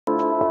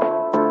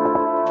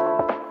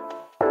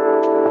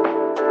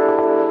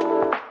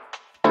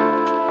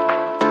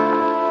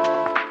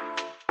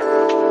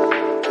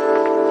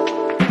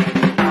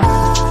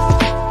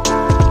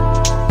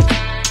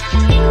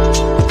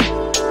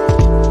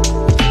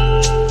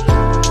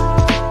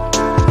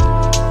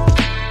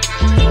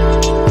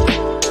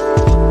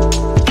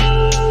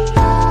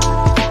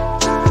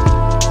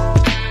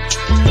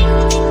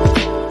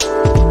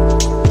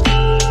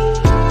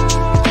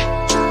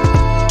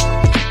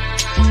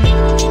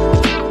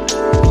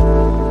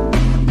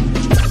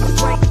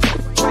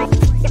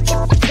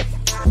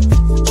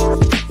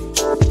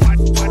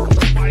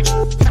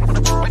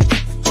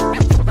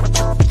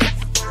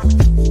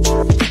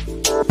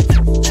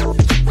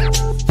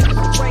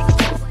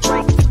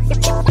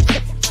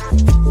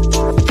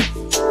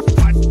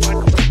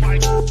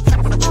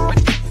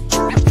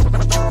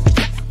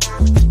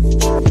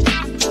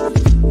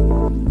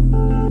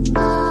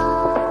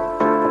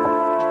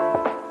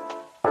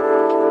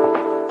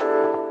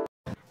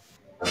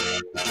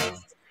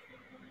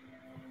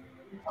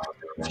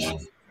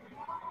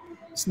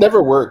This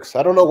never works.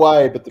 I don't know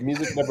why, but the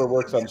music never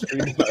works on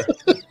streaming.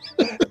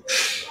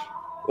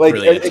 Like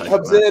really it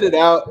comes in and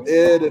out,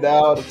 in and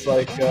out. It's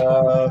like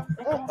I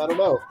don't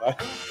know.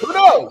 Who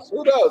knows?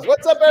 Who knows?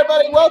 What's up,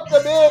 everybody?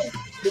 Welcome in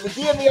to the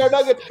DNVR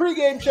Nuggets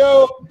pregame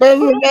show. Let's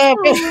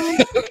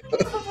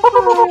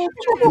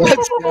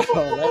go.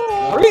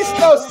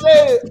 Risto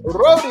say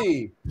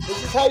Rodi.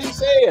 This is how you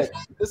say it.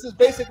 This is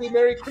basically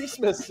Merry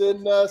Christmas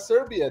in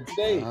Serbian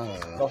today.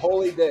 The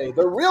holy day,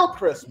 the real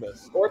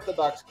Christmas,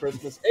 Orthodox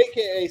Christmas,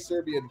 aka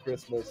Serbian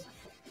Christmas.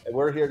 And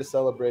we're here to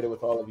celebrate it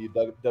with all of you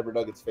Denver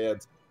Nuggets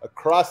fans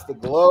across the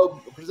globe.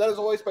 Presented as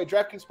always by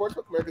DraftKings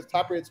Sportsbook, America's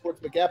top-rated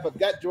sportsbook app. I've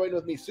got joined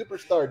with me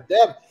superstar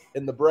Dev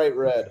in the bright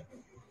red.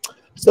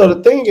 So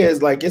the thing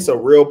is, like, it's a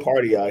real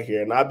party out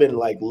here, and I've been,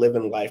 like,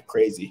 living life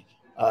crazy.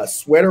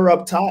 Sweater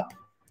up top.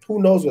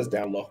 Who knows what's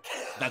down low?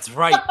 That's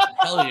right.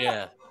 Hell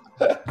yeah.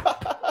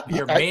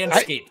 Your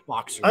Manscaped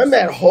boxers. I'm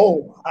at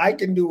home. I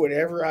can do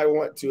whatever I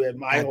want to at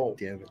my home.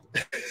 Damn it.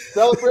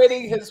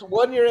 Celebrating his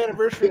 1-year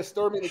anniversary of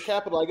storming the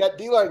Capitol, I got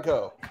D-Line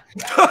Co.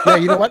 Yeah,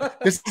 you know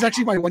what? This is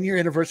actually my 1-year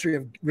anniversary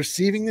of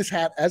receiving this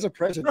hat as a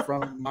present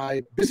from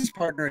my business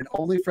partner and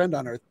only friend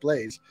on earth,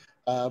 Blaze.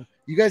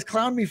 You guys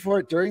clowned me for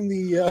it during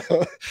the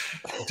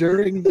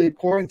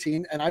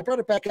quarantine, and I brought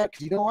it back out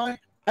because you know why?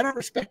 I don't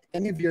respect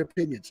any of your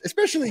opinions,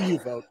 especially you,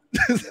 Vogt.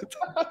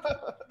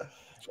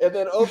 And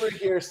then over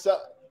here,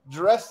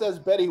 dressed as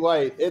Betty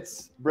White,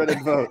 it's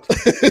Brennan Vogt.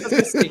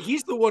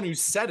 He's the one who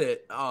said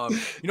it.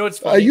 You know, it's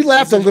funny. You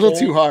laughed a little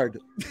too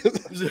hard.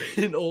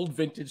 An old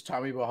vintage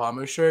Tommy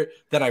Bahama shirt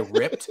that I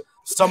ripped.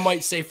 Some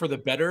might say for the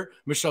better.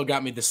 Michelle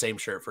got me the same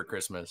shirt for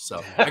Christmas,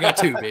 so I got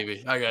two,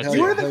 baby. I got two.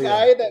 You were the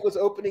guy that was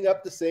opening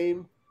up the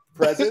same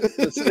present.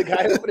 This is the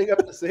guy opening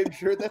up the same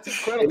shirt. That's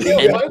incredible.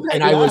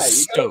 And I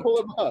was stoked.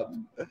 Pull him up.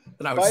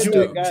 And I was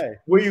stoked.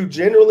 Were you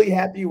genuinely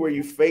happy? Were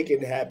you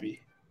faking happy?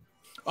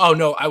 Oh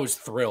no, I was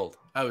thrilled.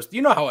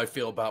 You know how I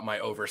feel about my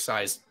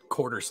oversized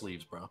quarter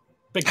sleeves, bro.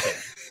 Big fan.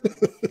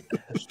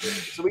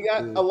 So we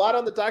got a lot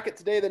on the docket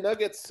today. The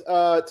Nuggets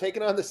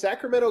taking on the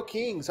Sacramento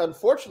Kings.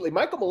 Unfortunately,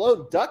 Michael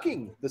Malone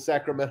ducking the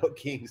Sacramento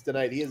Kings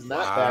tonight. He is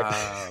not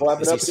back. We'll have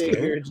an update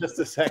here in just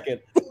a second.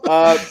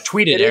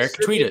 Tweet it, Eric.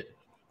 Tweet it.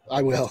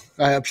 I will.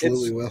 I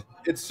absolutely will.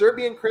 It's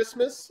Serbian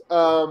Christmas.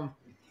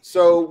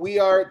 So we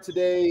are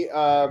today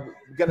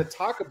going to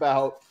talk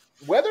about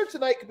whether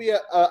tonight could be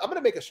I'm going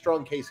to make a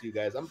strong case for you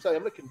guys. I'm telling you,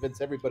 I'm going to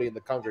convince everybody in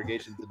the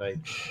congregation tonight.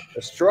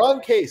 A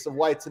strong case of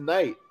why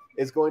tonight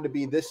is going to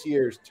be this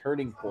year's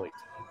turning point.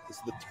 This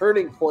is the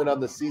turning point on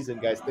the season,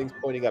 guys. Things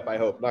pointing up, I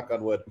hope. Knock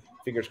on wood.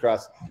 Fingers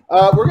crossed.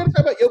 We're going to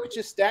talk about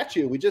Jokic's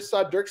statue. We just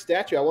saw Dirks'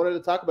 statue. I wanted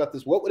to talk about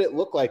this. What would it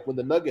look like when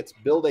the Nuggets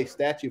build a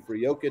statue for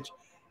Jokic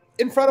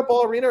in front of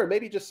Ball Arena or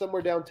maybe just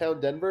somewhere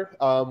downtown Denver?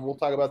 We'll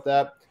talk about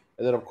that.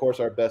 And then, of course,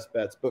 our best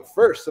bets. But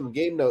first, some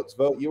game notes.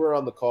 Vogt, you were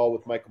on the call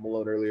with Michael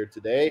Malone earlier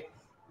today.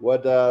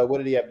 What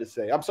did he have to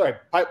say? I'm sorry,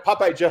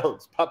 Popeye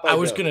Jones. I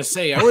was going to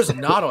say, I was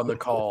not on the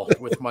call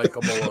with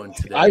Michael Malone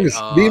today.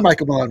 Me and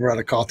Michael Malone were on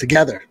a call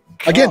together.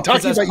 Again,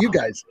 talking about you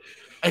guys.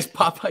 As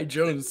Popeye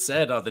Jones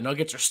said, the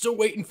Nuggets are still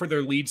waiting for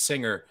their lead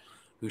singer,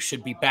 who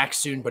should be back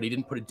soon, but he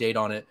didn't put a date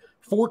on it.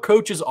 4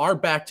 coaches are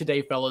back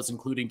today, fellas,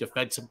 including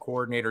defensive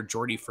coordinator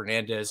Jordi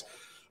Fernandez,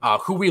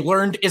 who we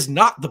learned is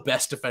not the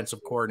best defensive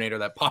coordinator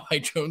that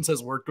Popeye Jones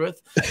has worked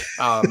with,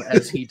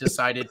 as he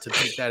decided to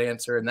take that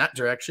answer in that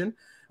direction.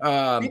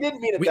 He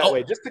didn't mean it that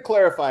way. Just to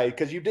clarify,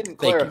 because you didn't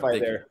clarify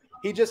there.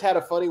 He just had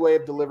a funny way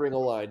of delivering a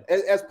line.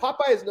 As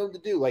Popeye is known to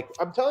do, like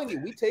I'm telling you,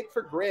 we take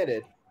for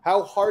granted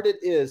how hard it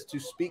is to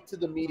speak to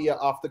the media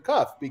off the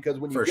cuff, because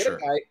when you get a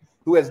guy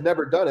who has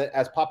never done it,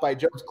 as Popeye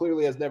Jones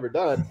clearly has never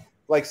done,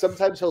 like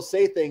sometimes he'll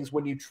say things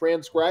when you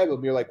transcribe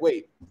them, you're like,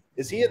 wait,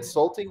 is he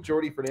insulting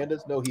Jordi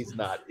Fernandez? No, he's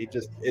not. He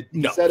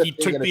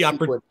took the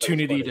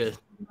opportunity to.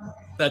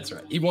 That's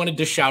right. He wanted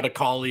to shout a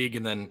colleague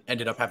and then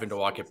ended up having to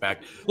walk it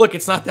back. Look,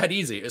 it's not that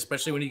easy,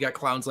 especially when you got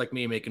clowns like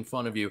me making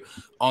fun of you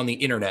on the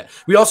internet.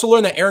 We also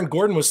learned that Aaron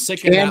Gordon was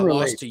sick in that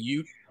loss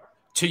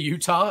to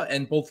Utah,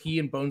 and both he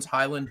and Bones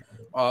Highland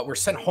were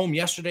sent home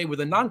yesterday with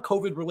a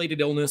non-COVID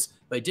related illness.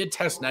 They did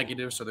test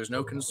negative, so there's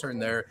no concern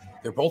there.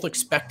 They're both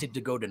expected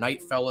to go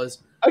tonight,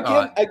 fellas.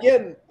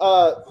 Again,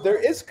 there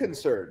is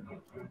concern.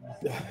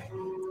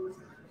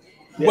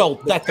 Well,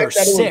 that they're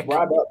sick.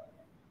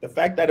 The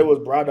fact that it was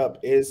brought up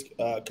is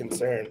a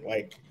concern.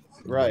 Like,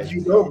 right? You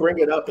don't bring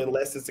it up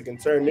unless it's a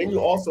concern. Then you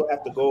also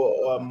have to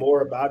go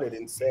more about it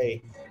and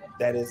say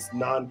that it's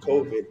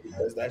non-COVID,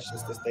 because that's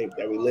just the state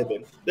that we live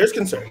in. There's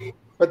concern.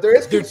 But there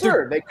is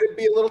concern. They could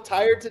be a little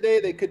tired today.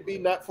 They could be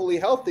not fully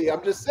healthy.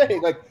 I'm just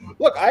saying, like,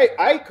 look,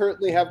 I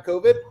currently have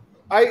COVID.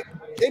 I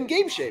in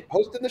game shape,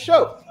 hosting the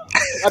show.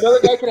 Another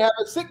guy could have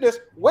a sickness,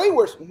 way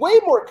worse, way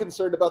more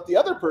concerned about the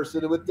other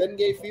person with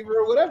dengue fever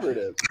or whatever it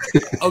is.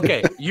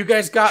 Okay, you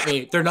guys got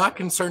me. They're not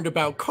concerned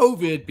about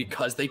COVID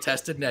because they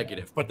tested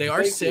negative, but they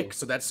are sick,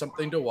 so that's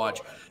something to watch.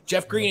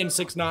 Jeff Green and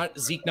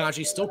Zeke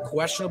Naji still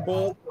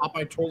questionable.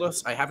 Popeye told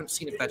us. I haven't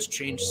seen if that's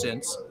changed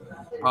since.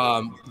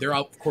 They're,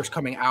 of course,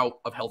 coming out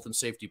of health and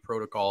safety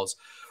protocols.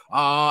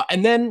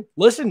 And then,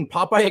 listen,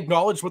 Popeye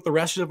acknowledged what the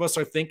rest of us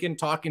are thinking,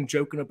 talking,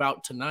 joking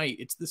about tonight.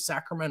 It's the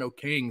Sacramento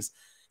Kings.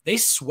 They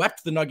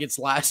swept the Nuggets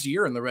last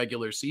year in the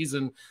regular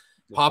season.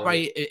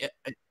 Popeye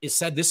is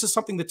said this is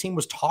something the team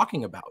was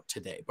talking about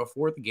today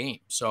before the game.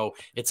 So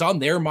it's on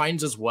their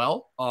minds as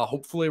well.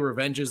 Hopefully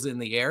revenge is in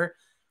the air.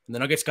 And the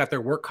Nuggets got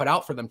their work cut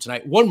out for them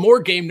tonight. One more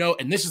game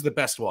note, and this is the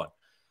best one.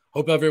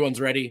 Hope everyone's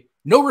ready.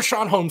 No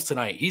Rashawn Holmes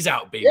tonight. He's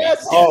out, baby.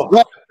 Yes. Oh,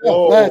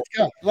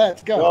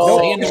 let's go. Oh,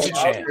 Saying there's a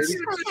chance.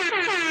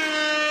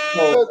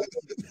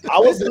 I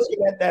was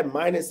looking at that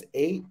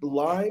 -8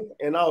 line,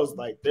 and I was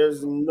like,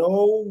 there's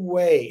no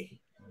way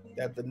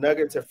that the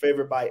Nuggets are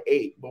favored by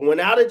 8. But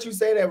now that you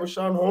say that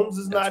Rashawn Holmes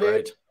is not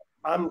in,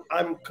 I'm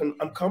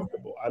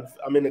comfortable.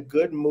 I'm in a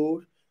good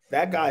mood.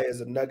 That guy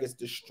is a Nuggets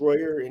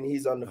destroyer, and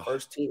he's on the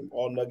first team,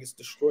 all Nuggets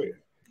destroyer.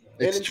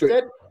 And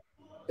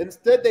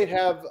instead they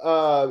have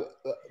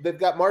they've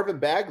got Marvin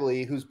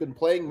Bagley, who's been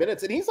playing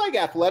minutes, and he's like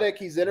athletic.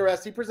 He's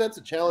interesting. He presents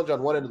a challenge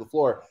on one end of the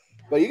floor.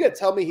 But you got to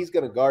tell me he's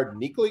going to guard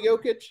Nikola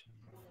Jokic?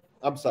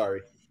 I'm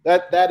sorry.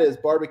 That is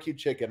barbecue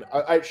chicken.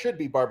 I should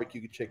be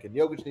barbecue chicken.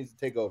 Jokic needs to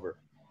take over.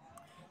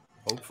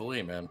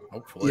 Hopefully, man.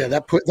 Hopefully. Yeah,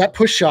 that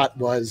push shot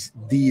was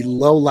the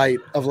low light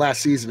of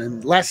last season.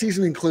 And last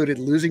season included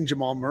losing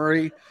Jamal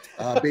Murray,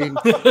 being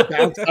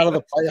bounced out of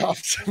the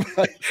playoffs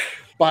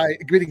by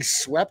getting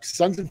swept,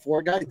 Suns and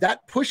 4 guy.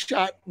 That push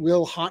shot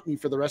will haunt me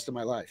for the rest of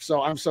my life.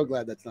 So I'm so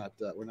glad that's not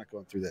we're not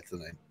going through that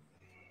tonight.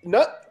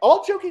 Not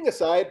all joking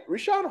aside,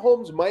 Rashawn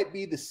Holmes might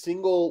be the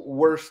single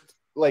worst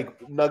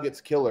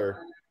Nuggets killer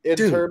in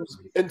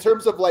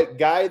terms of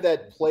guy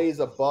that plays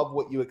above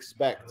what you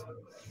expect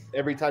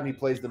every time he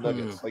plays the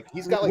Nuggets.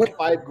 He's got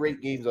 5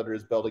 great games under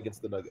his belt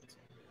against the Nuggets.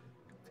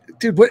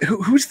 Dude,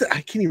 who's the?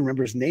 I can't even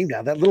remember his name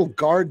now. That little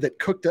guard that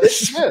cooked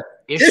us.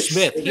 Ish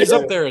Smith. He's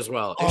up there as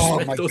well. Oh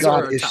Smith, my those God,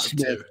 are our Ish top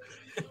Smith.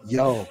 2.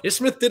 Yo, Ish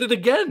Smith did it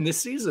again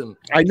this season.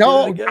 I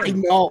know.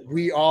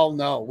 We all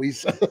know. We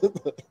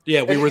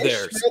were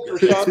there.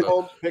 Rashawn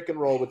Holmes pick and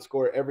roll would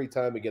score every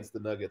time against the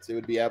Nuggets. It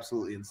would be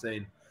absolutely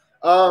insane.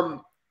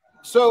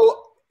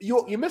 So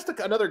you missed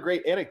another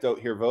great anecdote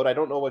here, Vogt. I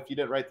don't know if you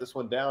didn't write this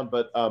one down,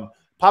 but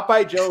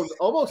Popeye Jones,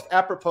 almost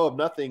apropos of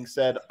nothing,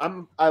 said,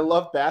 I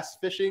love bass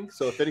fishing,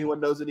 so if anyone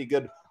knows any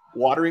good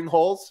watering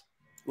holes,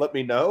 let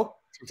me know.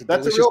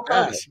 That's a real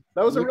comment.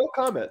 That was a real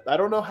comment. I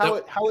don't know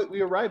how we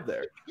arrived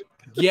there.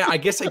 Yeah, I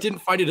guess I didn't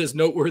find it as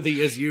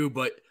noteworthy as you,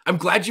 but I'm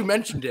glad you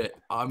mentioned it.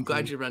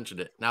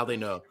 Now they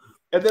know.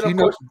 And then, of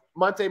course,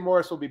 Monte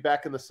Morris will be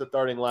back in the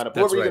starting lineup.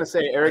 What were you going to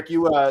say, Eric?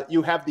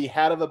 You have the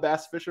hat of a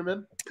bass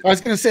fisherman? I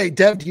was going to say,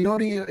 Dev, do you know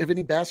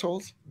any bass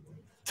holes?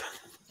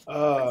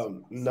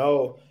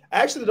 No.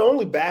 Actually, the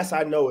only Bass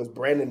I know is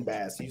Brandon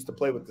Bass. He used to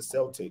play with the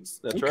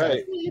Celtics. That's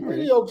right. He's a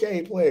pretty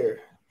okay player.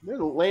 There's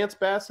Lance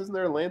Bass. Isn't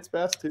there a Lance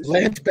Bass, too?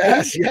 Lance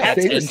Bass, yeah.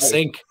 That's in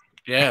sync.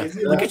 Yeah.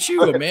 Look at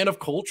you, a man of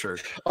culture.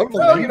 Culture.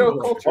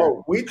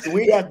 Oh,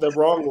 we got the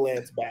wrong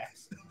Lance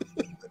Bass.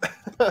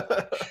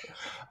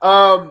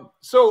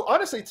 So,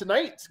 honestly,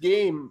 tonight's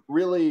game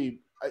really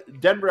 –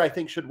 Denver, I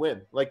think, should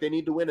win. They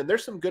need to win. And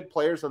there's some good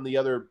players on the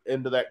other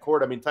end of that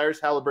court. I mean,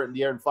 Tyrese Halliburton,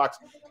 De'Aaron Fox.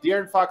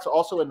 De'Aaron Fox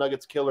also a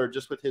Nuggets killer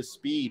just with his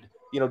speed.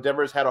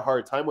 Denver's had a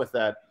hard time with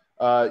that.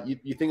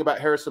 You think about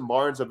Harrison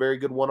Barnes, a very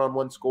good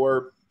one-on-one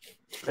scorer.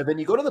 And then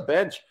you go to the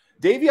bench.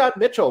 Davion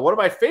Mitchell, one of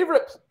my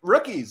favorite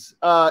rookies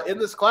in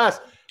this class.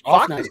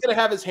 Fox is going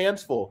to have his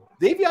hands full.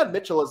 Davion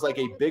Mitchell is a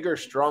bigger,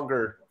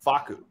 stronger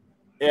Facu.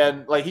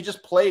 And he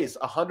just plays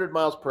 100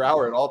 miles per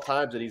hour at all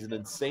times, and he's an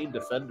insane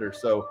defender.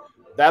 So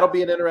that'll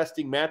be an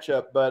interesting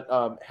matchup. But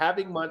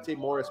having Monte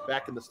Morris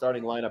back in the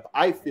starting lineup,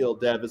 I feel,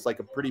 Dev, is a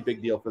pretty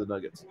big deal for the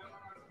Nuggets.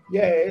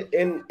 Yeah,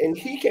 and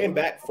he came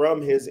back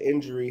from his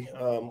injury,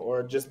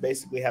 or just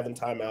basically having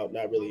time out,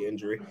 not really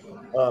injury.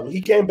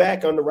 He came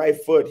back on the right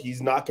foot.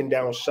 He's knocking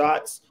down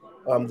shots.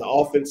 The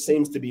offense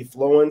seems to be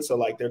flowing,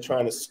 so they're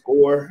trying to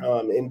score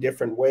in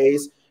different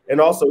ways. And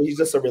also, he's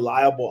just a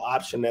reliable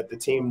option that the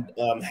team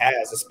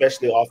has,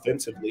 especially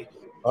offensively.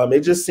 It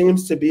just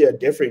seems to be a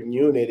different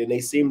unit, and they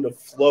seem to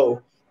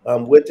flow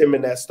with him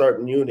in that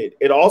starting unit.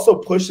 It also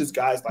pushes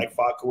guys like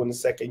Facu in the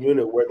second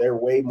unit where they're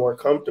way more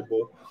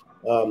comfortable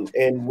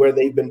and where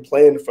they've been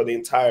playing for the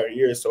entire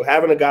year. So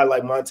having a guy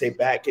like Monte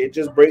back, it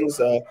just brings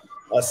a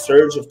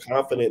surge of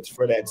confidence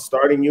for that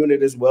starting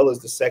unit as well as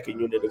the second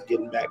unit of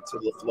getting back to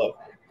the flow.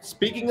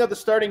 Speaking of the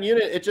starting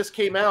unit, it just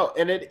came out,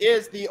 and it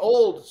is the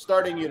old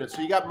starting unit.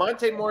 So you got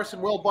Monte Morris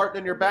and Will Barton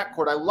in your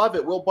backcourt. I love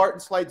it. Will Barton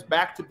slides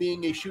back to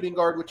being a shooting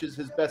guard, which is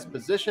his best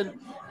position.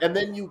 And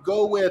then you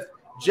go with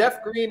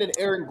Jeff Green and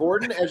Aaron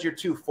Gordon as your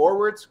 2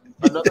 forwards.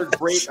 Another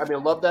great – I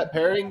love that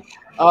pairing.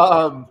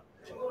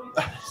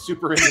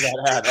 Super into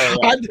that hat. Oh,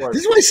 yeah,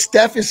 this is why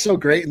Steph is so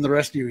great and the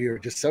rest of you are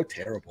just so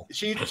terrible.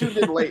 She tuned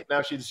in late.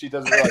 Now she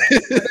doesn't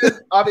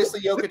realize. Obviously,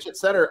 Jokic at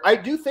center. I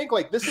do think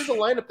this is a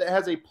lineup that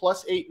has a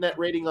 +8 net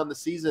rating on the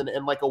season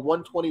and a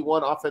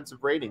 121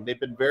 offensive rating. They've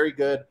been very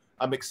good.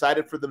 I'm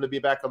excited for them to be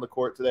back on the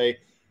court today.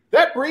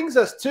 That brings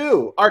us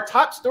to our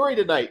top story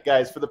tonight,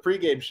 guys, for the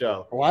pregame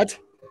show. What?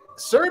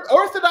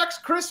 Orthodox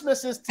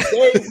Christmas is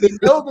today. We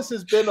know this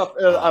has been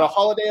on a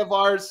holiday of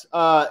ours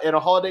and a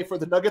holiday for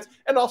the Nuggets,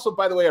 and also,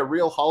 by the way, a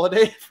real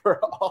holiday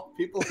for all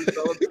people who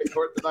celebrate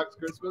Orthodox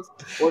Christmas,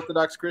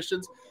 Orthodox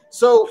Christians.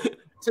 So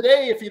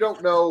today, if you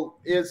don't know,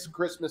 is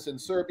Christmas in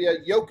Serbia.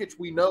 Jokic,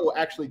 we know,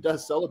 actually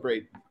does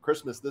celebrate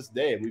Christmas this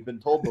day. We've been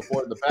told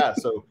before in the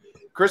past. So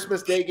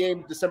Christmas Day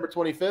game, December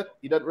 25th.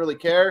 He doesn't really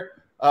care.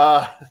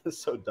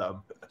 So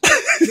dumb.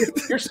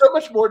 You're so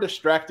much more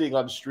distracting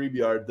on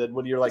StreamYard than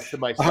when you're like to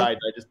my side.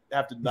 I just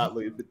have to not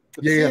leave. But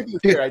yeah.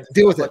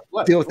 Deal with it.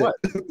 Deal with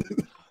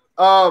it.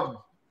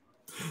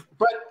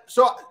 But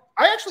so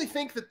I actually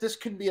think that this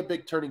can be a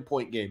big turning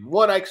point game.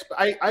 One, I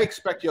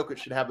expect Jokic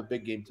should have a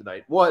big game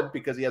tonight. One,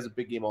 because he has a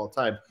big game all the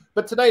time.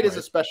 But tonight is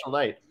a special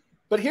night.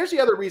 But here's the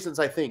other reasons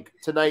I think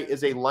tonight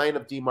is a line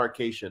of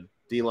demarcation.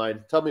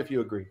 D-line, tell me if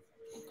you agree.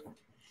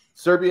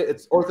 Serbia,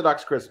 it's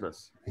Orthodox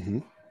Christmas. Mm-hmm.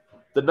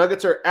 The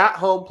Nuggets are at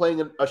home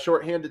playing a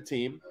shorthanded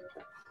team.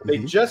 They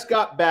just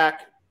got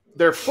back.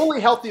 They're fully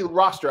healthy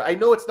roster. I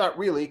know it's not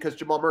really because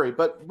Jamal Murray,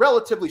 but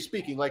relatively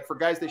speaking, like for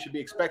guys they should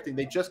be expecting,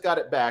 they just got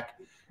it back.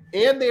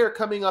 And they are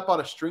coming up on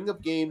a string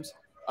of games.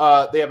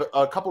 They have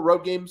a couple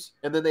road games,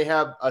 and then they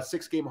have a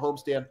 6-game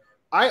homestand.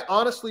 I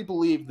honestly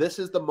believe this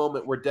is the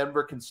moment where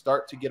Denver can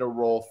start to get a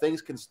roll.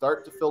 Things can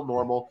start to feel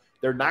normal.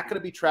 They're not going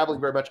to be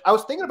traveling very much. I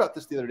was thinking about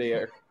this the other day,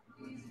 Eric.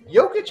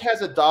 Jokic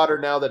has a daughter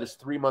now that is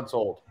 3 months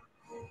old.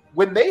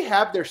 When they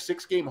have their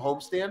 6-game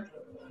homestand,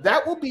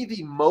 that will be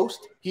the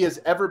most he has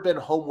ever been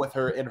home with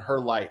her in her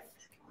life.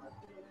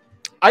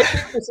 I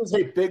think this is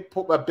a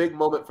big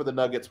moment for the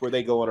Nuggets where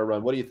they go on a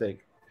run. What do you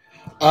think?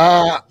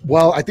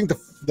 Well, I think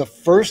the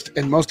first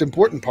and most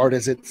important part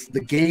is it's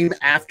the game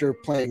after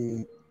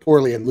playing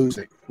poorly and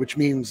losing, which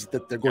means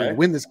that they're going to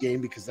win this game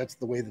because that's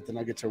the way that the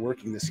Nuggets are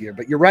working this year.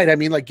 But you're right. I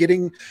mean, like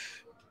getting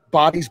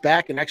bodies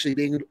back and actually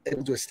being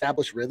able to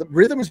establish rhythm.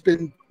 Rhythm has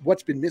been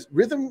what's been missed.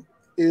 Rhythm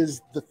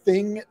is the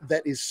thing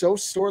that is so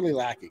sorely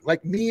lacking.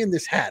 Like me in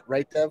this hat,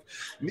 right, Dev?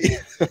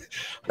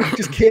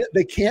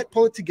 They can't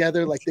pull it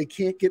together. Like they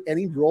can't get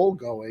any roll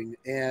going.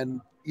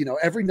 And, you know,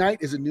 every night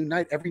is a new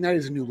night. Every night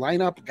is a new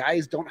lineup.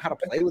 Guys don't know how to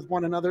play with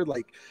one another.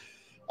 Like,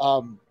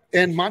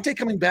 and Monte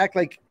coming back,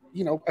 like,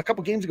 you know, a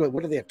couple games ago,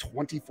 what do they have?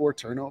 24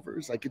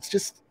 turnovers. Like it's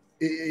just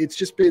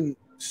been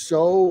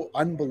so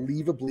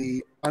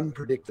unbelievably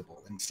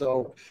unpredictable. And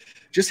so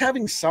just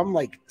having some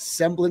like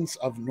semblance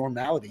of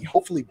normality,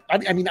 hopefully,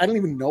 I mean, I don't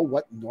even know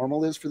what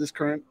normal is for this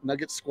current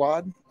Nuggets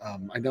squad.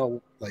 I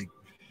know like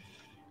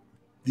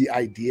the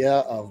idea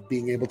of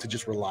being able to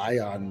just rely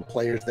on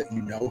players that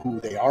you know who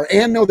they are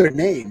and know their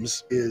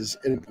names is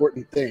an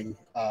important thing.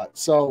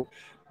 So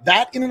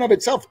that in and of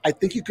itself, I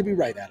think you could be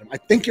right, Adam. I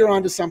think you're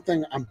onto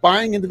something. I'm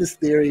buying into this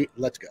theory.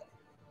 Let's go.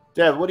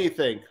 Dev, what do you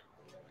think?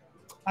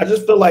 I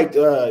just feel like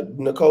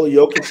Nikola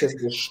Jokic has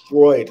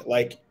destroyed,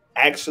 like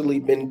actually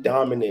been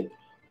dominant,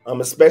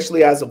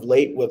 especially as of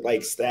late with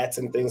like stats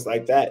and things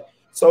like that.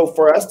 So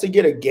for us to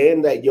get a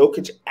game that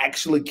Jokic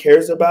actually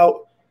cares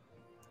about,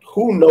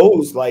 who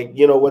knows, like,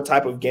 you know, what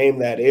type of game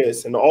that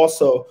is. And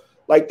also,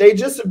 like, they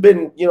just have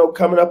been, you know,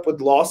 coming up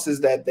with losses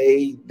that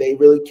they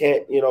really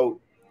can't, you know,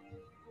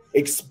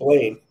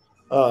 explain.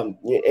 And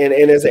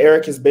as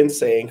Eric has been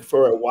saying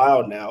for a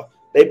while now,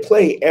 they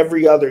play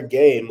every other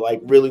game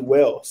like really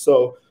well.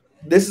 So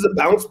this is a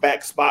bounce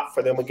back spot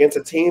for them against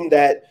a team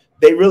that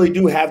they really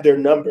do have their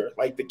number.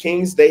 Like the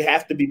Kings, they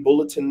have to be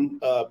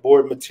bulletin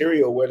board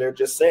material where they're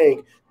just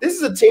saying, this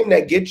is a team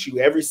that gets you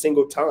every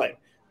single time.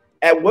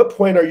 At what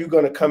point are you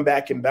going to come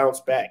back and bounce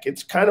back?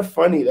 It's kind of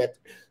funny that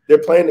they're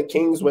playing the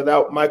Kings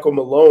without Michael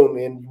Malone,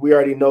 and we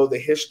already know the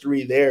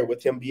history there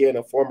with him being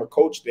a former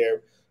coach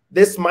there.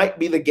 This might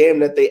be the game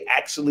that they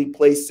actually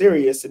play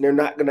serious, and they're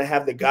not going to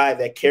have the guy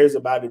that cares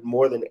about it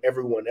more than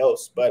everyone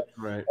else. But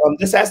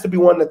this has to be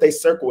one that they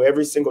circle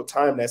every single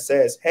time that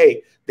says,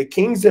 hey, the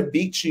Kings have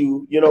beat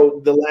you, you know,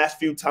 the last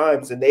few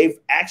times, and they've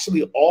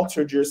actually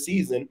altered your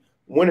season.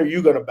 When are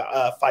you going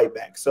to fight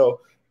back?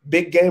 So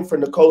big game for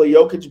Nikola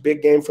Jokic,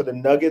 big game for the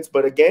Nuggets,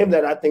 but a game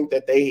that I think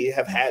that they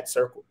have had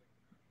circled.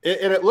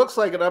 And it looks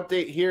like an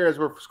update here as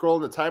we're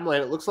scrolling the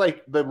timeline. It looks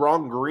like the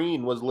wrong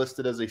Green was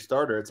listed as a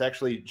starter. It's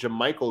actually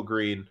JaMychal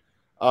Green.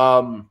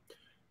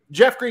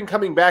 Jeff Green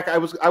coming back. I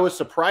was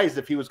surprised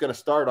if he was going to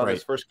start on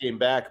his first game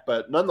back,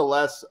 but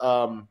nonetheless,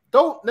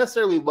 don't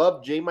necessarily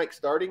love J-Mike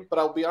starting, but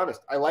I'll be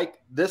honest, I like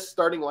this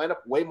starting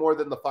lineup way more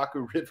than the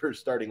Facu Rivers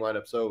starting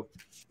lineup. So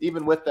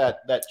even with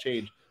that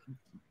change,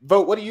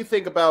 Vogt, what do you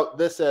think about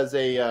this as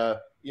a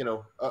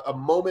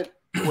moment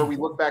where we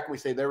look back and we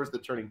say there was the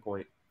turning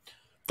point?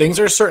 Things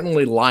are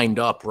certainly lined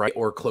up, right,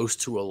 or close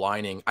to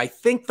aligning. I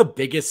think the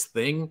biggest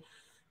thing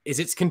is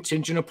it's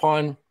contingent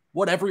upon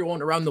what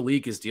everyone around the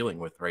league is dealing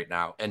with right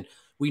now. And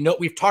we know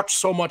we've talked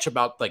so much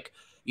about, like,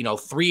 you know,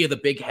 3 of the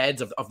big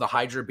heads of the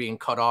Hydra being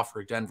cut off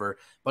for Denver,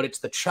 but it's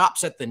the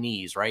chops at the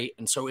knees, right?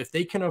 And so if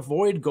they can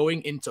avoid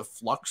going into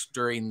flux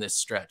during this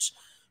stretch,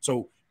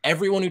 so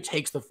everyone who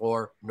takes the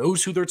floor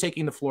knows who they're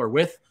taking the floor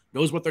with,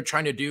 knows what they're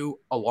trying to do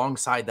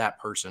alongside that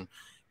person.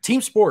 Team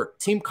sport,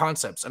 team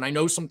concepts. And I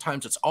know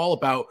sometimes it's all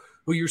about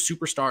who your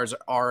superstars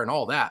are and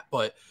all that.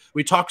 But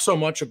we talk so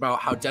much about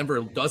how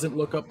Denver doesn't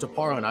look up to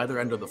par on either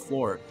end of the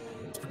floor.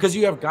 It's because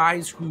you have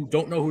guys who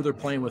don't know who they're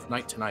playing with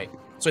night to night.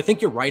 So I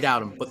think you're right,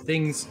 Adam, but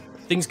things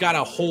got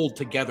to hold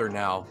together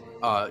now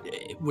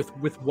with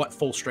what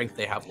full strength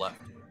they have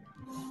left.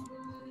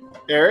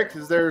 Eric,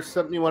 is there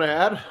something you want to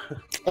add?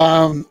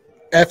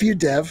 F you,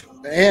 Dev.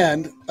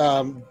 And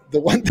the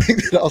one thing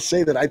that I'll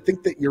say that I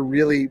think that you're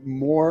really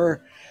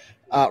more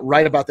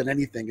right about than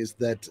anything is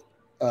that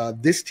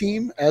this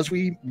team, as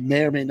we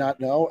may or may not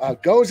know,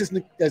 goes as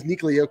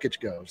Nikola Jokic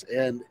goes.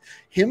 And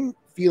him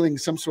feeling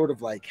some sort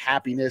of like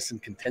happiness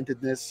and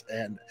contentedness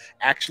and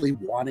actually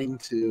wanting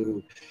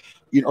to,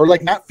 or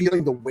like not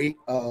feeling the weight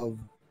of,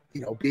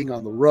 being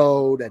on the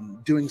road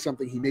and doing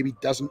something he maybe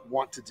doesn't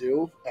want to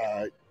do,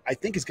 I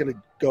think is going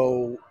to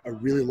go a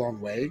really long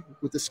way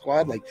with this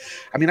squad. Like,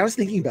 I mean, I was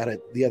thinking about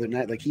it the other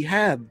night. Like, he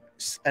had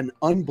an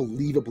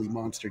unbelievably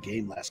monster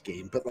game last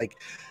game, but like,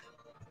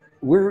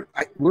 we're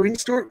in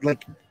store.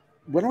 Like,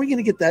 when are we going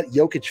to get that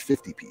Jokic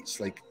 50 piece?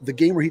 Like the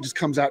game where he just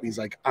comes out and he's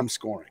like, I'm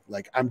scoring.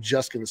 Like, I'm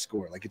just going to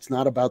score. Like, it's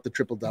not about the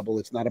triple double.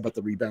 It's not about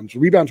the rebounds.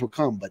 Rebounds will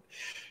come, but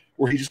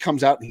where he just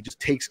comes out and he just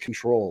takes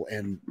control.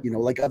 And,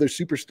 like other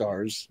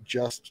superstars,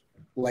 just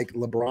like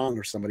LeBron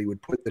or somebody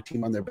would put the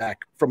team on their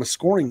back from a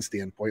scoring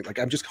standpoint. Like,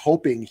 I'm just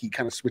hoping he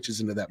kind of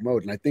switches into that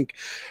mode. And I think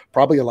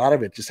probably a lot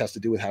of it just has to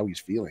do with how he's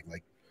feeling.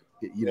 Like,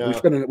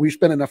 we've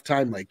spent enough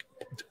time like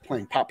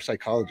playing pop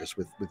psychologist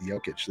with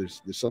Jokic.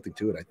 There's something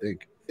to it, I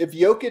think. If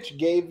Jokic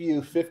gave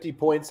you 50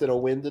 points and a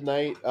win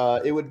tonight,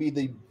 it would be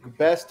the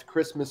best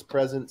Christmas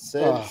present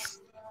since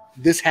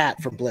this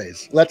hat from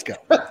Blaze. Let's go.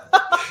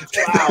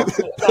 Wow.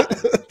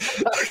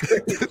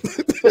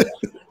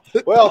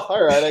 Well,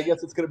 all right. I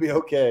guess it's going to be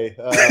okay.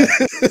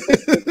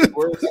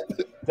 Worse.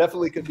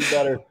 Definitely could be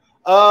better.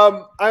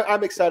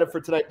 I'm excited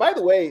for tonight. By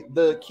the way,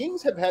 the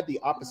Kings have had the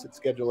opposite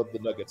schedule of the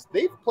Nuggets.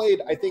 They've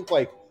played, I think,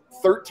 like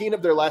 13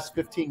 of their last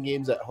 15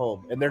 games at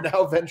home, and they're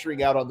now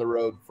venturing out on the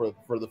road for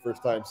the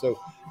first time. So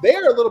they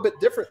are a little bit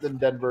different than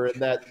Denver in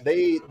that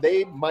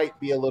they might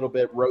be a little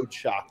bit road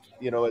shocked,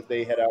 as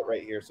they head out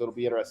right here. So it'll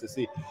be interesting to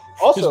see.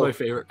 Also, this is my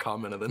favorite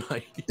comment of the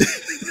night.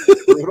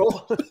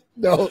 Brutal?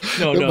 No.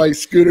 My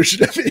scooter should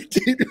have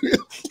 18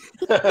 wheels.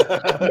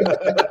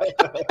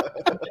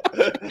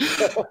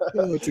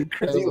 It's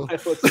incredible. I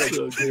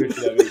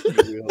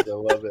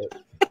love it.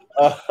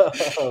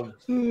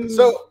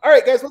 So, all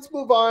right, guys, let's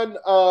move on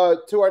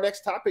to our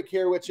next topic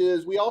here, which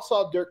is we all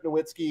saw Dirk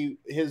Nowitzki.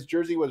 His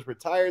jersey was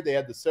retired. They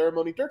had the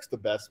ceremony. Dirk's the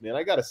best, man.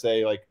 I got to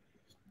say, like,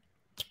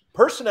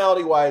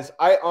 personality-wise,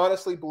 I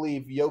honestly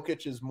believe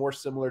Jokic is more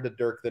similar to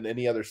Dirk than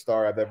any other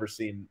star I've ever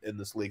seen in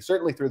this league,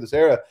 certainly through this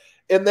era,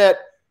 in that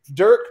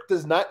Dirk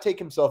does not take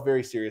himself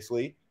very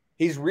seriously.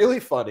 He's really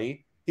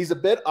funny. He's a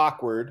bit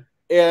awkward.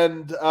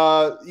 And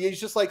he's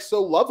just like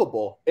so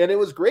lovable. And it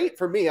was great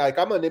for me. Like,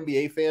 I'm an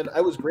NBA fan.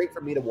 It was great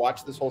for me to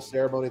watch this whole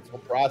ceremony, this whole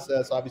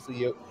process. Obviously,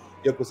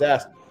 Jokic was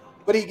asked.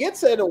 But he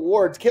gets an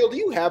awards. Kale, do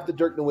you have the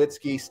Dirk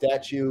Nowitzki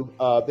statue?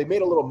 They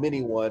made a little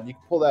mini one. You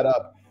can pull that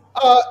up.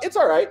 It's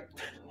all right.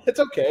 It's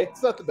okay.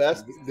 It's not the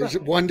best. There's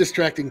one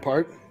distracting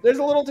part. There's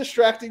a little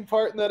distracting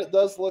part in that it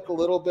does look a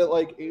little bit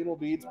like anal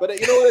beads. But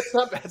you know what? It's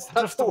not bad. It's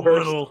not Just the a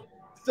worst. little.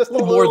 Just A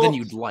little more than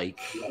you'd like.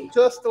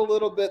 Just a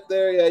little bit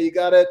there. Yeah, you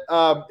got it.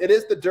 It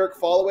is the Dirk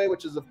fallaway,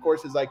 which is, of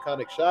course, his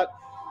iconic shot.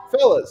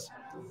 Fellas,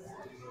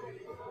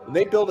 when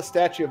they build a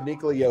statue of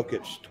Nikola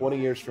Jokic 20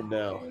 years from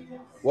now,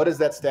 what is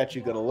that statue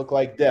going to look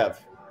like? Dev?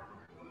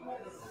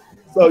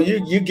 So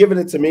you giving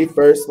it to me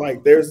first.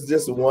 Like, there's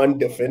just one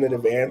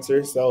definitive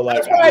answer. So,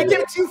 like, that's why I give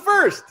it to you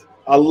first.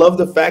 I love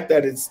the fact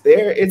that it's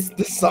there. It's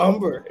the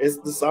somber. It's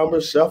the somber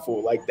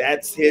shuffle. Like,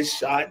 that's his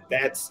shot.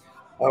 That's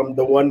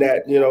the one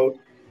that,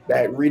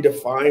 that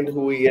redefined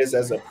who he is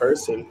as a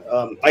person.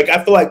 Like,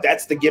 I feel like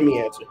that's the gimme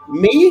answer.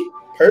 Me,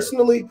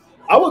 personally,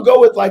 I would go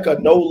with like a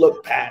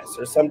no-look pass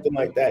or something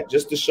like that,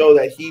 just to show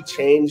that he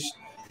changed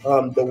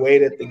the way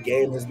that the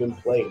game has been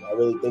played. I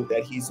really think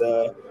that he's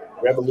a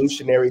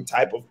revolutionary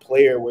type of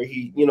player where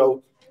he,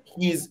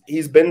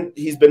 he's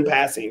been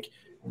passing.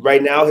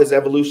 Right now, his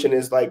evolution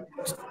is like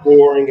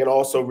scoring and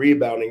also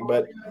rebounding,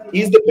 but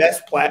he's the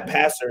best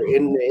passer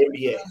in the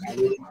NBA. I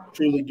really,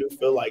 truly do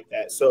feel like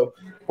that. So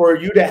for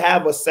you to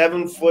have a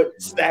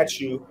 7-foot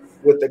statue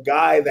with a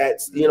guy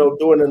that's,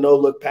 doing a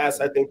no-look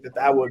pass, I think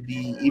that would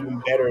be even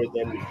better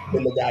than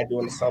the guy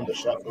doing the samba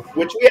shuffle,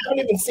 which we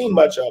haven't even seen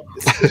much of.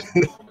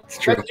 It's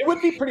true. It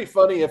would be pretty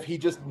funny if he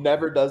just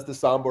never does the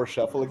samba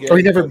shuffle again. Or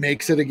he never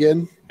makes it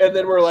again. And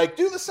then we're like,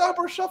 do the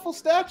samba shuffle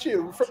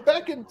statue from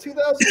back in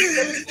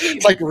 2017.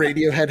 It's like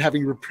Radiohead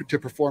having to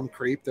perform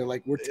Creep. They're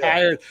like, we're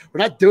tired. We're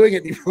not doing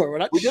it anymore. We're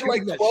not. We did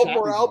like 12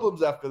 more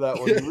albums after that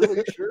one. You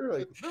really sure?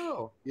 Like,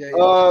 no.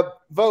 Yeah.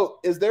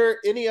 Vogt, is there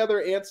any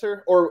other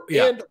answer or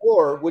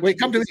would wait?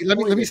 Come to me. Let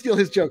me steal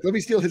his joke. Let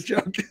me steal his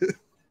joke.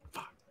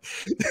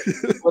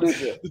 What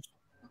is it?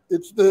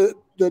 It's the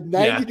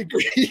 90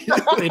 degree.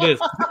 It is.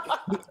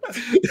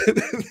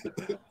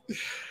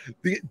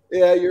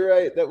 Yeah, you're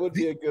right. That would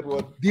be a good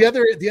one. The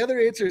other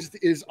answer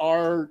is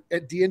our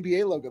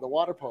DNBA logo, the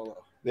water polo.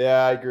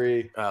 Yeah, I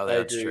agree. Oh,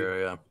 that's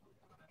true. Yeah.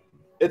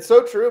 It's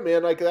so true,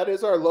 man. Like that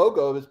is our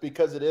logo. It's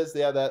because it is,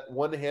 that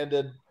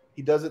one-handed.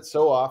 He does it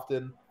so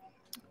often.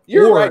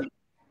 You're right.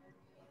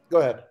 Go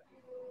ahead.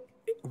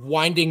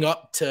 Winding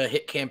up to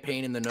hit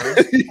campaign in the nose.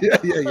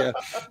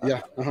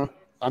 yeah. Uh-huh.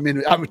 I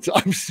mean,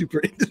 I'm super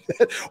into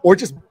that. Or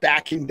just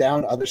backing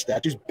down other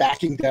statues,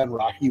 backing down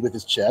Rocky with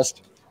his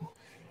chest.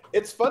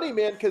 It's funny,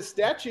 man, because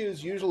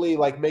statues usually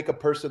like make a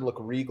person look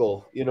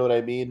regal. You know what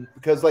I mean?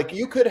 Because like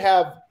you could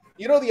have,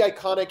 the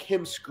iconic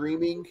him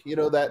screaming.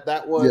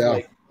 That one. Yeah.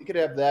 Like you could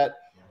have that.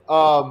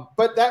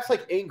 But that's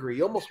like angry.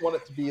 You almost want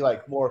it to be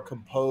like more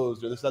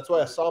composed or this. That's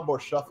why a somber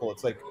shuffle.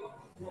 It's like,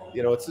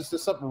 it's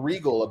just something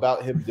regal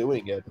about him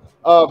doing it.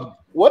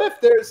 What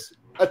if there's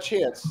a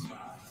chance?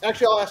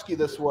 Actually, I'll ask you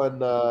this one,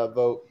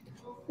 Vogt.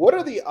 What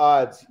are the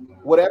odds,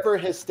 whatever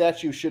his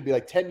statue should be,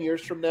 like 10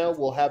 years from now,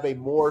 we'll have a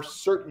more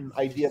certain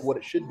idea of what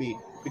it should be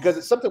because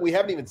it's something we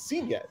haven't even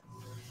seen yet?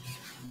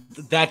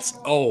 That's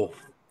oh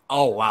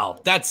wow,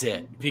 that's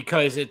it.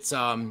 Because it's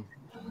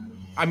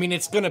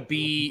it's gonna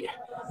be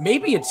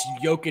maybe it's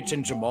Jokic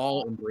and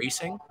Jamal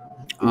embracing.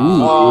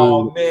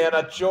 Oh man,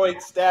 a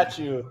joint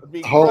statue.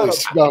 Holy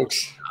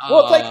smokes!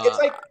 Well, it's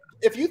like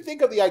if you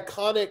think of the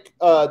iconic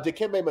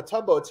Dikembe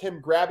Mutombo, it's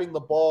him grabbing the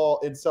ball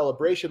in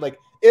celebration. Like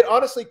it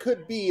honestly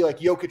could be like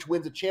Jokic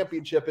wins a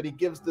championship and he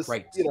gives this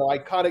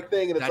iconic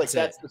thing, and it's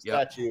that's the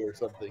statue or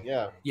something.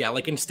 Yeah. Yeah,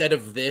 like instead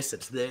of this,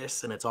 it's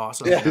this, and it's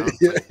awesome. Yeah.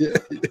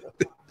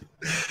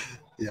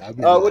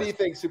 What do you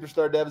think,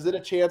 Superstar Dev? Is it a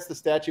chance the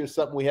statue is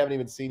something we haven't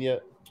even seen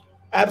yet?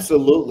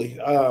 Absolutely.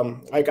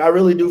 I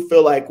really do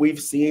feel like we've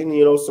seen,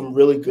 some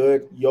really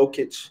good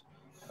Jokic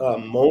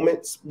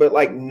moments, but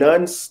like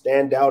none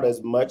stand out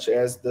as much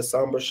as the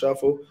Samba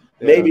Shuffle.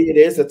 Yeah. Maybe it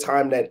is a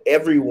time that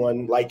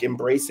everyone like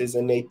embraces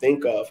and they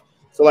think of.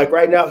 So like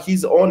right now,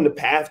 he's on the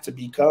path to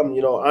become,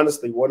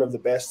 honestly, one of the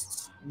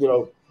best,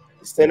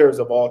 centers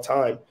of all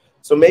time.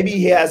 So maybe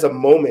he has a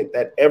moment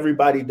that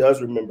everybody does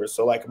remember.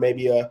 So like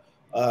maybe a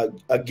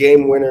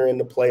game winner in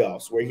the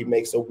playoffs where he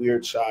makes a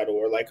weird shot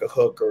or like a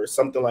hook or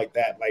something like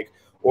that, like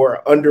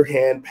or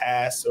underhand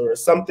pass or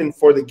something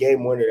for the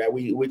game winner that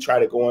we try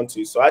to go on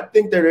to. So I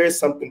think there is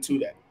something to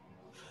that.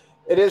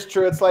 It is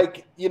true. It's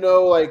like,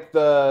 like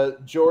the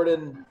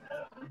Jordan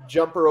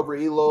jumper over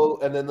Elo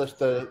and then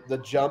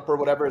the jump or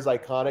whatever is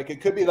iconic.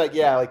 It could be like,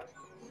 like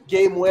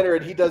game winner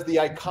and he does the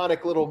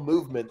iconic little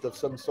movement of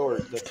some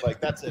sort. That's like,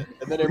 that's it.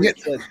 And then every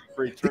kid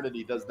for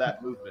eternity does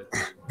that movement.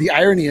 The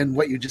irony in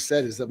what you just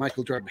said is that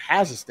Michael Jordan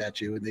has a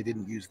statue and they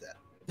didn't use that.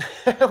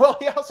 Well,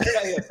 he also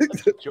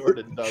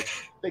Jordan does.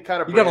 They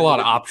kind of got a lot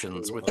of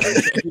options with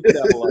him. He did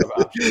have a lot of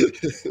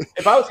options.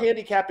 If I was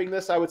handicapping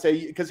this, I would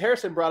say because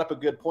Harrison brought up a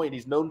good point.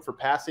 He's known for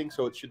passing,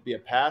 so it should be a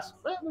pass.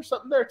 There's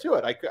something there to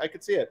it. I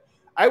could see it.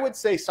 I would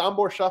say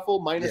Sambor Shuffle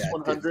minus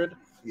 100.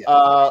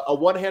 A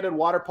one-handed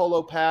water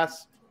polo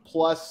pass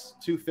plus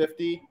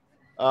 250.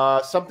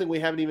 Something we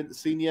haven't even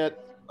seen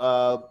yet.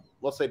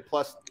 Let's say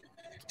plus.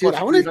 Dude,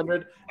 I want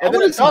 300, and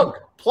then a dunk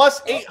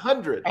plus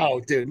 800. Oh,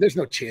 dude, there's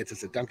no chance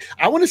it's a dunk.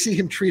 I want to see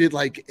him treated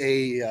like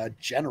a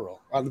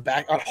general on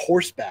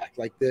horseback,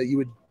 like you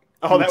would.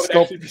 Oh, that would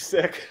actually be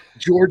sick.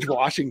 George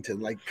Washington,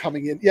 like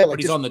coming in, like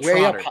he's on the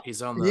trotter.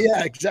 He's on the.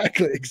 Yeah,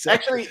 exactly.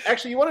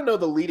 Actually, you want to know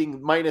the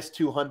leading minus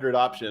 200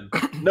 option?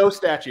 No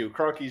statue.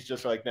 Kroenke's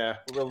just like, nah.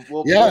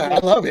 We'll I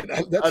love it.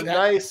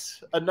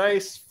 A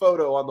nice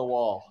photo on the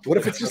wall. What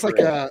if it's just like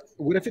a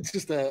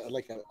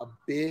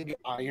big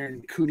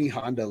iron Kuni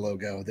Honda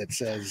logo that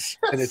says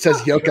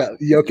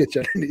Jokic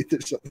underneath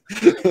or something?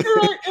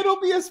 Right. It'll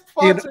be a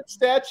sponsored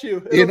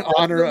statue in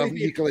honor of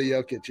Nikola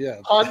Jokic. Yeah,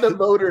 Honda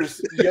Motors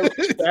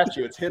Jokic statue.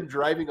 It's him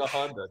driving a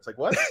Honda. It's like,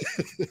 what?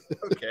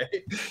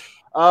 Okay.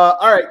 All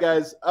right,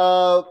 guys.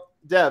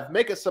 Dev,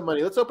 make us some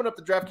money. Let's open up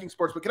the DraftKings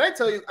Sportsbook. Can I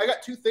tell you, I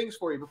got two things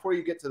for you before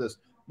you get to this.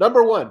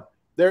 Number one,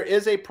 there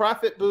is a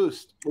profit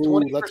boost,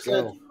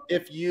 20%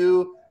 if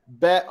you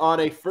bet on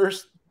a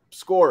first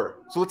scorer.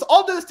 So let's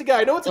all do this together.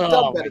 I know it's a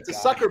dumb bet. It's a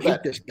sucker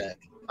bet. This bet.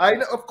 I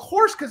know, of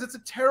course, because it's a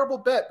terrible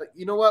bet. But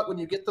you know what? When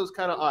you get those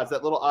kind of odds,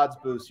 that little odds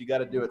boost, you got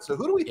to do it. So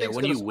who do we think is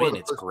going to score win? the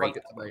It's first great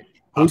bucket tonight?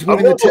 Who's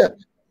winning the tip?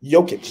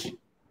 Jokic.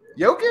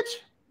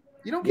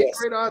 You don't get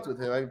great odds with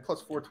him. I mean,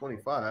 plus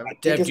 425.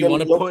 Dev, do you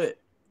want to put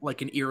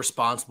like an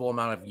irresponsible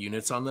amount of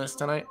units on this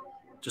tonight?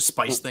 Just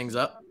spice things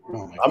up.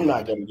 I'm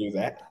not going to do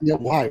that. Yeah,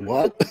 why?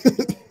 What?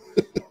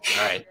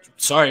 All right.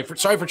 Sorry for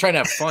trying to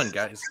have fun,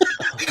 guys.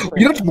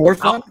 You know what's more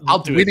fun? I'll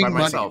do winning it by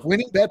myself.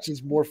 Winning bets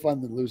is more fun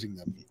than losing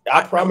them.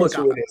 I promise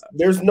you it is.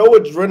 There's no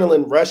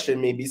adrenaline rush in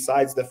me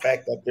besides the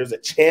fact that there's a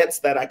chance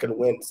that I could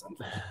win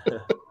something.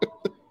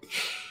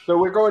 So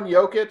we're going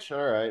Jokic?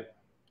 All right.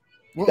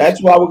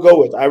 That's what I would go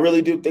with. I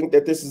really do think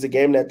that this is a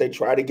game that they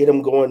try to get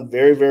him going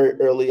very, very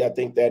early. I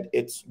think that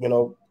it's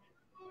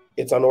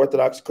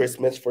unorthodox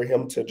Christmas for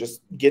him to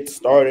just get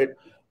started.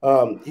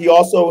 He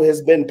also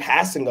has been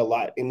passing a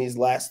lot in these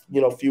last,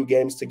 few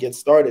games to get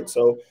started.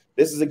 So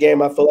this is a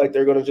game I feel like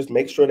they're going to just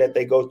make sure that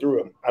they go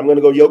through him. I'm going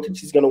to go Jokic.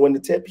 He's going to win the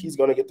tip. He's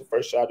going to get the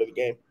first shot of the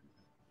game.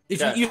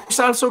 You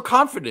sound so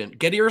confident.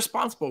 Get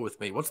irresponsible with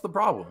me. What's the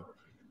problem?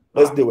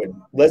 Let's do it.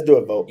 Let's do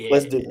it, Vogt. Yeah.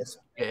 Let's do this.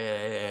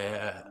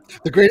 Yeah.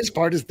 The greatest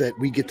part is that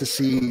we get to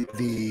see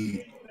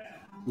the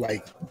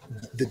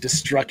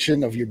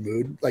destruction of your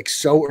mood like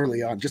so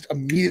early on, just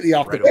immediately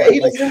off the bat. He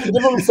doesn't even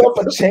give himself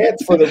a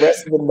chance for the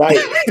rest of the night.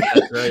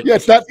 That's right. Yeah,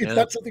 it's not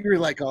something where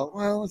you're like, oh,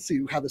 well, let's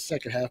see how the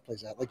second half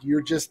plays out. Like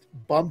you're just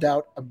bummed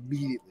out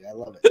immediately. I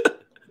love it.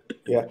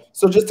 Yeah.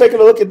 So just taking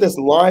a look at this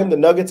line, the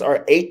Nuggets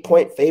are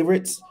 8-point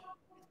favorites.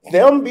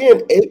 Them being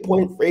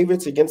 8-point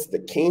favorites against the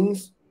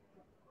Kings,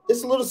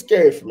 it's a little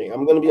scary for me.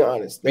 I'm going to be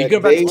honest. Are you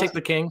about to take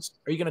the Kings?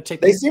 Are you going to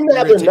take? They seem to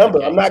have their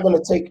number. I'm not going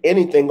to take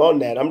anything on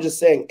that. I'm just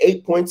saying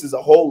 8 points is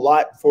a whole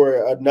lot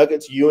for a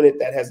Nuggets unit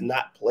that has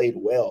not played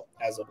well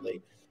as of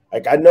late.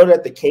 Like I know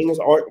that the Kings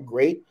aren't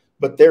great,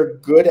 but they're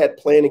good at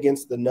playing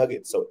against the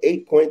Nuggets. So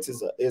 8 points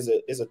is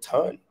a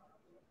ton.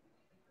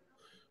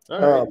 All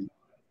right.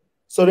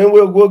 So then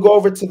we'll go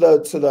over to the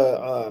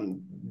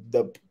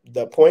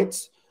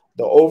points,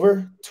 the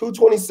over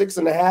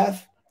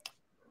 226.5.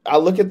 I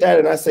look at that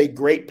and I say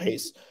great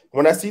pace.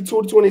 When I see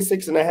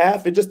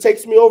 226.5, it just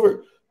takes me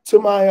over to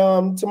my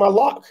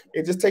lock.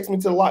 It just takes me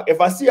to the lock. If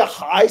I see a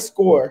high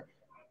score,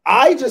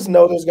 I just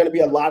know there's going to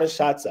be a lot of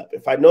shots up.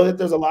 If I know that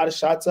there's a lot of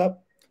shots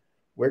up,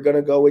 we're going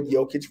to go with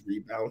Jokic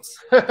rebounds.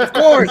 Of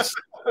course.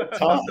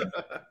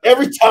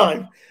 Every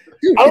time.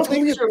 Dude, I don't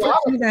think it's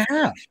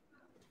 13.5.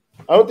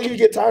 I don't think you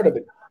get tired of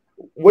it.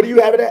 What do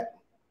you have it at?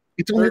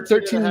 It's only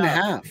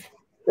 13.5.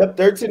 Yep,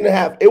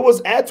 13.5. It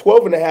was at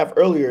 12.5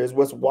 earlier is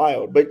what's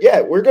wild. But yeah,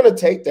 we're going to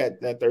take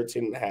that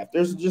 13.5.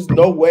 There's just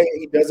no way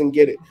he doesn't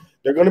get it.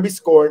 They're going to be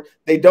scoring.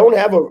 They don't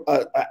have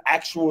a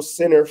actual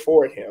center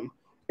for him.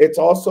 It's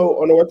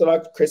also an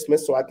Orthodox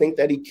Christmas, so I think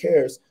that he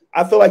cares.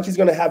 I feel like he's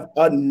going to have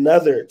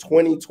another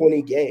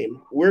 20-20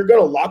 game. We're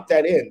going to lock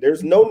that in.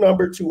 There's no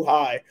number too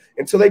high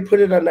until they put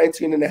it on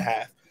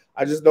 19.5.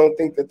 I just don't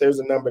think that there's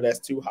a number that's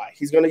too high.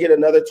 He's going to get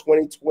another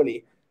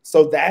 20-20.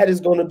 So that is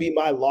going to be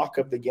my lock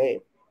of the game.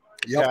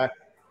 Yep. Yeah,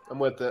 I'm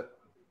with it.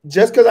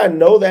 Just because I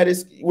know that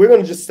we're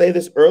going to just say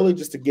this early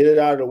just to get it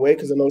out of the way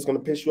because I know it's going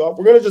to piss you off.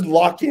 We're going to just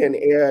lock in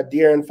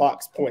De'Aaron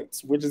Fox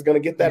points. We're just going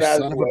to get that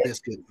out of the way.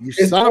 You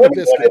son of a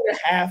biscuit.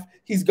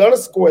 He's going to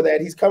score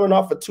that. He's coming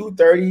off of 2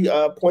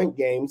 30-point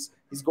games.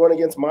 He's going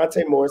against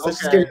Monte Morris. Let's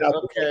just get it out.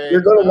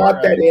 You're going to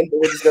lock that in, but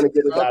we're just going to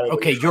get it out of the way.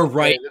 Okay, you're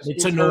right.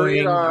 It's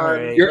annoying.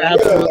 Right. You're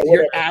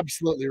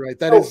absolutely right.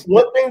 That is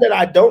one thing that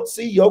I don't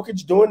see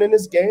Jokic doing in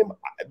this game.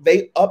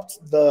 They upped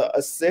the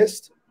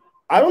assist.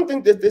 I don't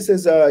think that this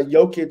is a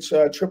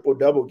Jokic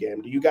triple-double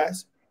game. Do you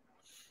guys?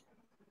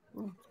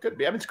 Could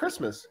be. I mean, it's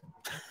Christmas.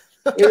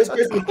 It is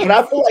Christmas, but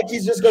I feel like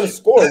he's just going to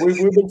score. We've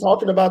been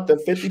talking about the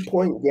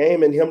 50-point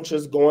game and him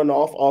just going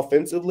off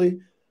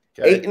offensively.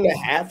 Okay.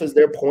 8.5 is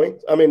their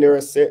point. I mean, their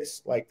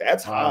assists. Like,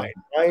 that's high.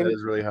 That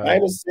is really high.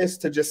 9 assists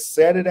to just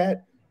set it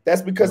at.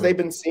 That's because they've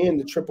been seeing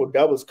the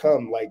triple-doubles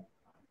come, like,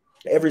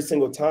 every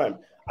single time.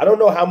 I don't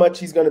know how much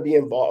he's going to be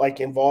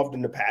involved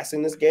in the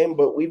passing this game,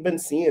 but we've been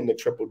seeing the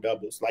triple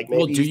doubles. Like,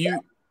 maybe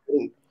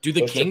do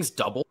the Kings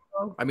double?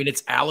 I mean,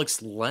 it's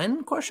Alex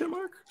Len ?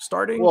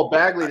 Starting. Well,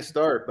 Bagley to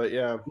start, but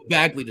yeah,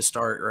 Bagley to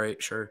start,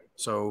 right? Sure.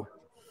 So,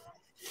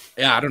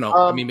 yeah, I don't know.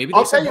 I mean, maybe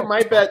I'll tell you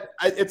my bet.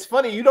 It's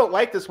funny you don't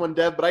like this one,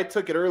 Dev, but I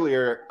took it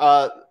earlier.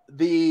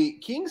 The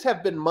Kings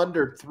have been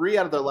mundered 3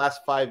 out of their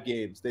last 5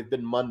 games. They've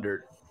been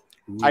mundered.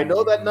 I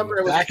know that number.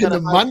 It was back in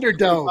the Munder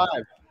Dome.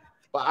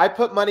 But I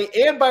put money,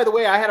 and by the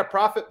way, I had a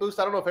profit boost.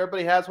 I don't know if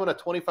everybody has one, a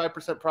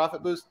 25%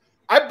 profit boost.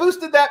 I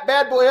boosted that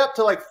bad boy up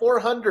to like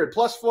 400,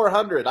 plus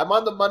 400. I'm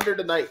on the Munder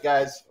tonight,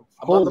 guys.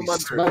 I'm on the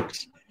Munder.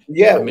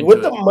 Yeah,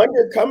 with the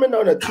Munder coming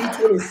on a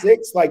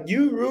 226, like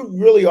you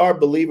really are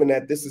believing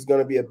that this is going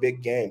to be a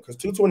big game because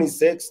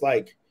 226,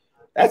 like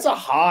that's a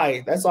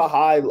high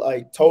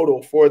like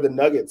total for the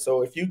Nuggets.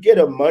 So if you get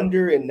a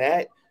Munder in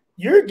that,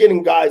 you're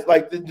getting guys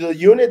like the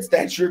units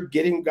that you're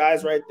getting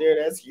guys right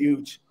there. That's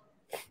huge.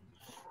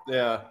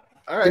 Yeah.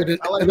 All right.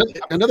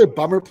 Another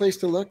bummer place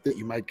to look that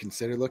you might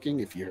consider looking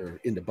if you're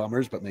into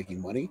bummers but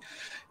making money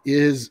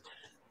is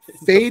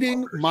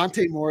fading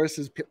Monte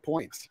Morris's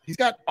points. He's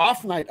got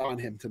off night on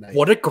him tonight.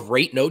 What a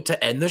great note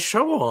to end the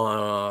show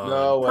on.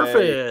 No way.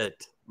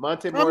 Perfect.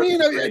 Monte Morris. I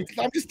mean,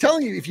 I'm just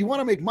telling you, if you want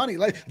to make money,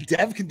 like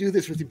Dev can do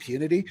this with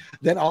impunity,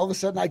 then all of a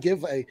sudden I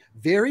give a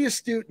very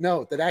astute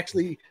note that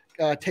actually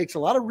takes a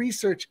lot of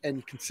research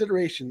and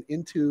consideration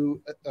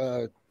into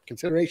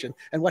consideration.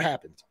 And what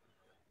happens?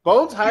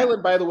 Bones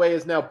Highland, by the way,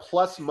 is now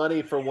plus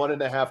money for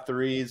 1.5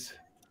 threes.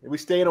 Are we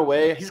staying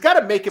away? He's got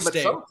to make him at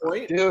some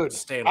point. Dude,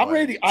 I'm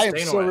ready. I am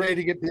so ready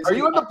to get busy. Are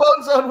you in the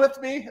bone zone with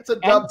me? It's a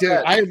dub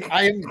bet. I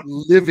am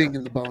living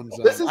in the bone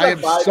zone. I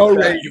am so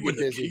ready to get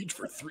busy.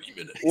 For 3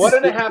 minutes.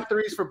 1.5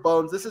 threes for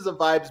Bones. This is a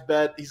vibes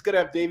bet. He's going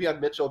to have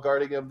Davion Mitchell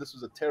guarding him. This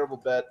was a terrible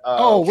bet.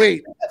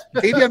 Wait.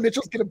 Davion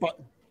Mitchell's going to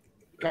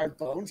guard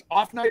Bones?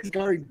 Off night is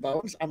guarding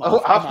Bones?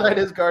 Off night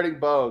is guarding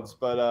Bones,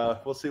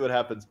 but we'll see what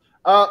happens.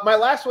 My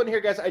last one here,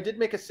 guys. I did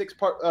make a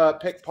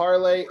 6-pick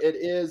parlay. It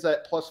is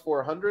at plus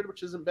 400,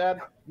 which isn't bad.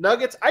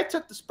 Nuggets. I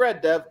took the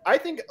spread, Dev. I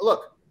think.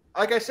 Look,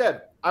 like I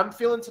said, I'm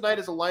feeling tonight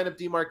as a line of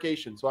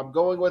demarcation, so I'm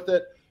going with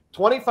it.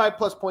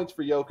 25+ points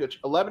for Jokic,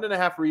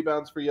 11.5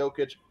 rebounds for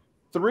Jokic,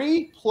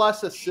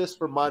 3+ assists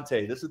for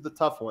Monte. This is the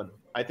tough one.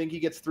 I think he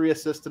gets 3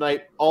 assists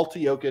tonight, all to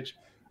Jokic.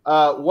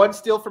 1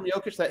 steal from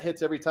Jokic that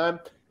hits every time.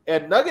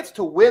 And Nuggets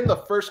to win the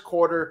first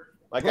quarter.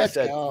 Like I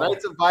said,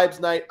 Night's a vibes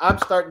night. I'm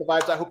starting the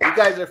vibes. I hope you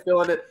guys are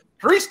feeling it.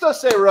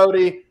 Christos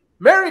Erodi.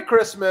 Merry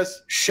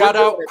Christmas. Shout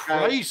out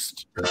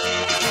Christ. We're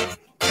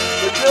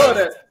doing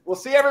it. We'll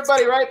see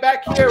everybody right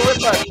back here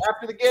with us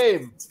after the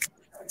game.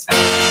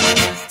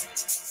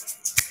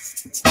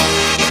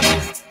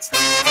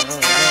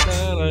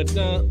 Da, da,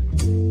 da,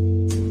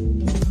 da.